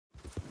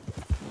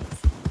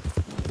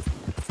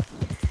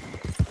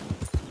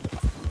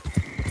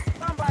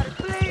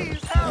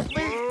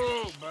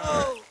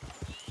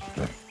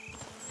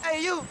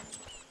Can you,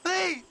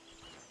 please,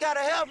 gotta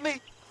help me?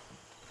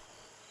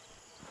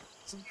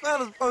 Some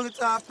fellas broke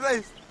into our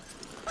place.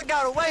 I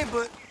got away,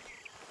 but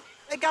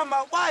they got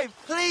my wife.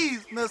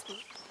 Please, mister.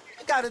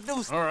 I gotta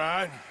do something. All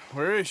right.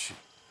 Where is she?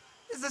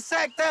 It's a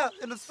sack there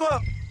in the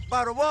swamp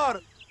by the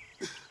water.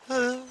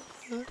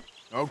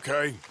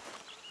 Okay.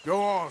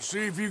 Go on,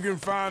 see if you can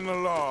find the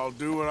law. I'll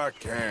do what I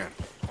can.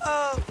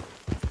 I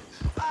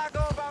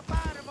go about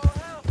finding more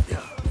help.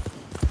 Yeah.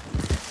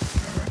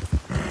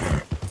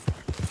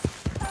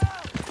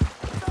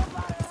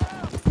 Somebody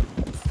help!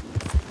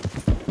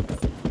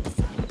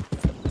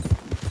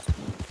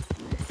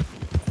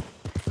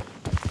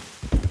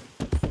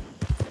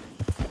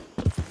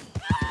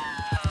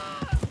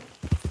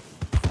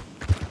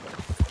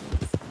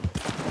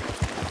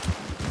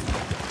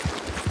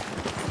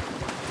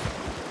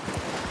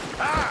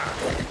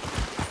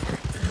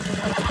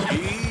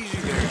 Easy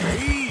there,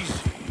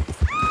 easy.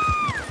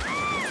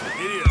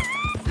 Idiot.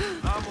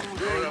 I'm gonna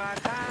take my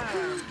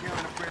time,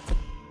 counterfeit.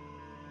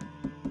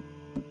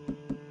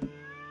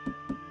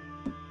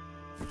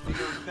 You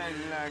don't think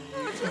like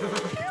Would this. you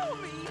kill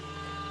me?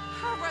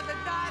 I'd rather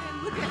die than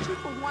look at you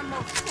for one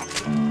more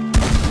second.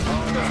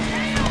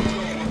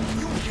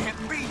 You can't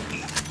beat me.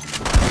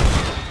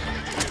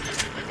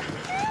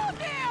 Kill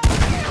them!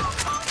 Kill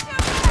both of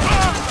them!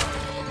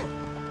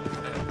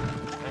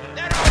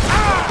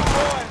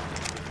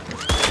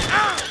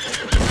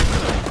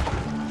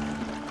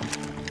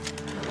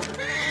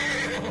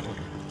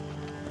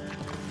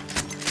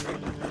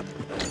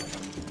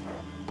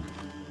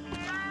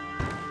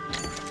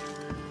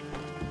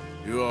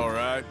 You all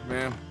right,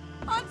 ma'am?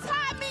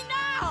 Untie me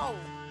now!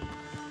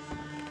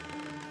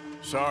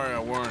 Sorry I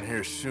weren't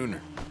here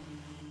sooner.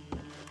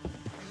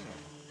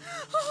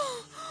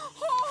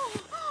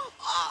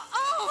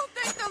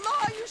 Thank the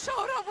Lord you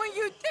showed up when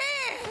you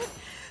did!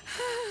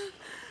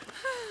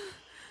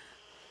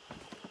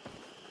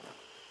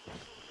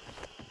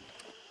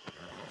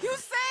 You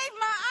saved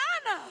my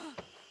honor!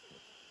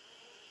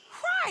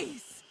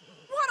 Christ!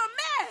 What a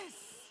mess!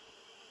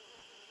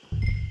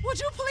 Would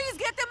you please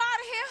get them out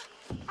of here?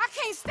 I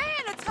can't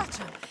stand to touch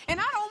them, and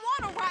I don't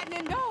want them rotting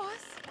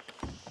indoors.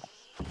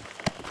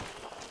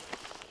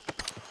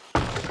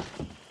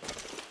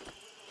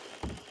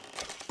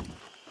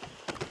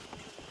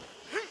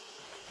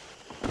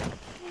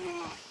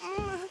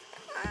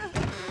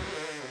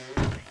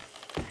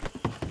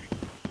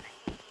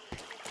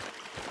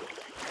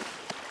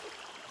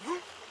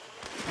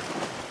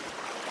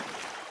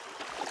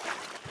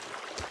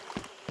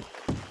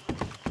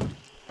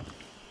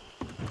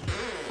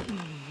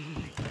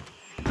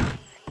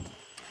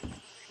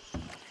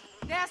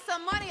 There's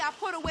some money I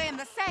put away in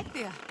the sack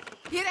there.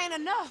 It ain't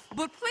enough,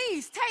 but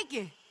please take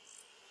it.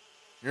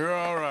 You're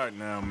all right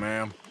now,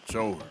 ma'am. It's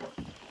over.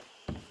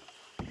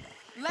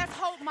 Let's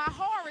hope my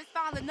Horace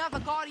found another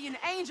guardian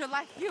angel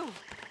like you.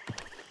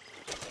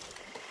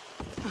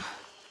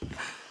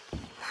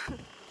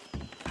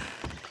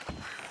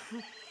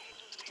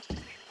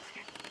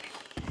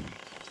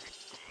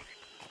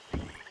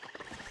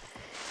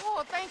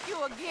 Oh, thank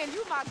you again.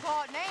 You my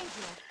guardian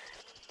angel.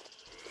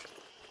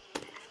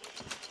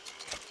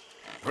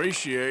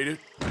 Appreciate it.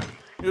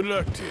 Good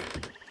luck to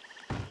you.